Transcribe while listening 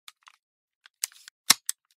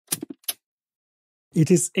It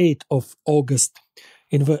is 8th of August.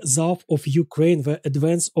 In the south of Ukraine, the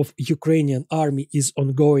advance of Ukrainian army is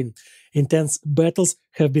ongoing. Intense battles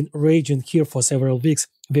have been raging here for several weeks,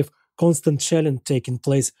 with constant shelling taking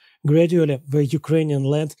place. Gradually, the Ukrainian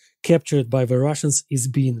land captured by the Russians is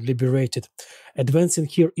being liberated. Advancing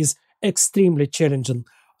here is extremely challenging.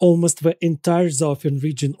 Almost the entire southern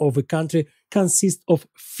region of the country consists of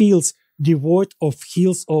fields devoid of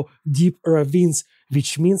hills or deep ravines,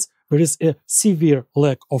 which means there is a severe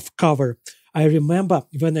lack of cover. I remember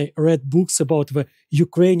when I read books about the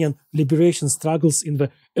Ukrainian liberation struggles in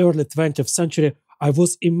the early 20th century, I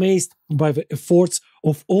was amazed by the efforts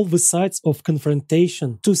of all the sides of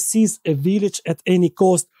confrontation to seize a village at any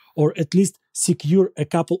cost, or at least secure a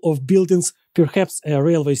couple of buildings, perhaps a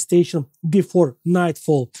railway station, before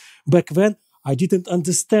nightfall. Back then, I didn't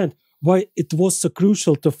understand why it was so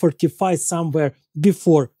crucial to fortify somewhere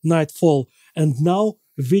before nightfall, and now,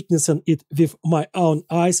 witnessing it with my own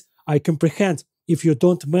eyes, I comprehend. If you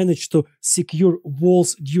don't manage to secure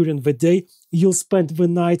walls during the day, you'll spend the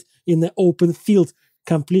night in an open field,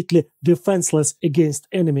 completely defenseless against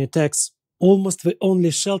enemy attacks. Almost the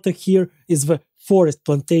only shelter here is the forest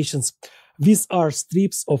plantations. These are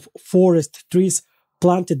strips of forest trees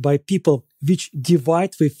planted by people, which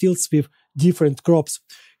divide the fields with different crops.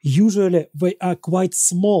 Usually they are quite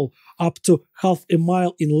small, up to half a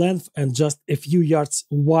mile in length and just a few yards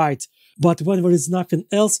wide. But when there is nothing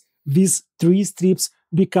else, these tree strips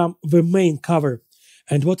become the main cover.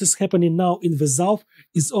 And what is happening now in the south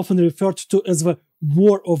is often referred to as the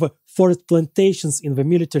war of forest plantations in the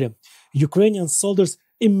military. Ukrainian soldiers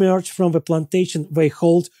emerge from the plantation they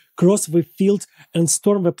hold, cross the field and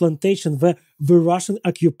storm the plantation where the Russian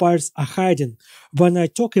occupiers are hiding. When I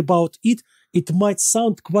talk about it, it might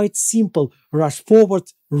sound quite simple: rush forward,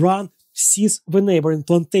 run, seize the neighboring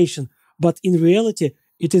plantation. But in reality,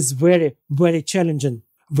 it is very, very challenging.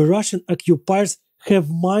 The Russian occupiers have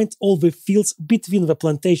mined all the fields between the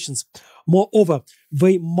plantations. Moreover,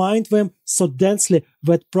 they mined them so densely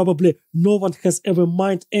that probably no one has ever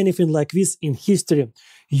mined anything like this in history.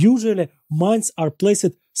 Usually, mines are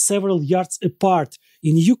placed several yards apart.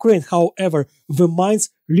 In Ukraine, however, the mines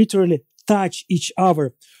literally touch each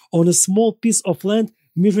other. On a small piece of land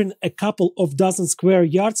measuring a couple of dozen square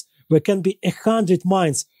yards, there can be 100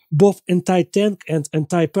 mines, both anti-tank and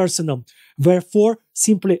anti-personnel. Therefore,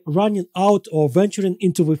 simply running out or venturing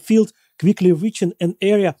into the field, quickly reaching an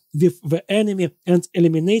area with the enemy and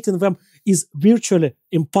eliminating them is virtually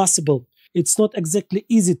impossible. It's not exactly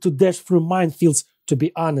easy to dash through minefields, to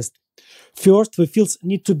be honest. First, the fields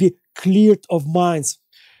need to be cleared of mines,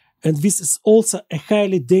 and this is also a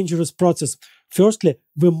highly dangerous process. Firstly,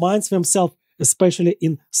 the mines themselves, especially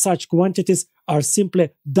in such quantities, are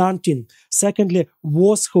simply daunting. Secondly,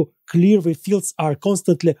 those who clear the fields are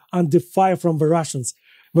constantly under fire from the Russians.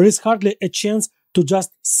 There is hardly a chance to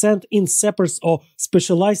just send in sappers or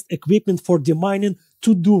specialized equipment for demining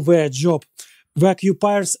to do their job. The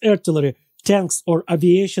occupiers' artillery, tanks or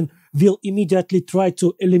aviation will immediately try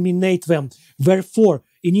to eliminate them. Therefore,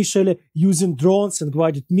 initially using drones and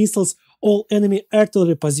guided missiles, all enemy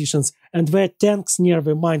artillery positions and their tanks near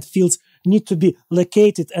the mine fields need to be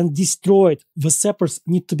located and destroyed. The sappers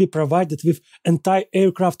need to be provided with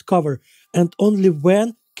anti-aircraft cover, and only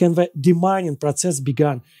then can the demining process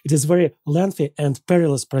begin. It is a very lengthy and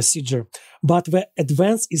perilous procedure, but the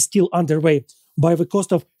advance is still underway. By the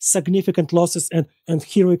cost of significant losses and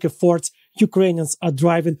heroic efforts, Ukrainians are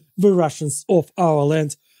driving the Russians off our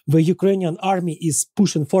land. The Ukrainian army is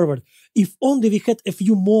pushing forward. If only we had a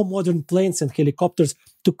few more modern planes and helicopters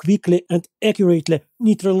to quickly and accurately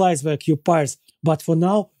neutralize the occupiers, but for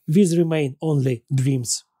now, these remain only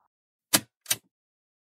dreams.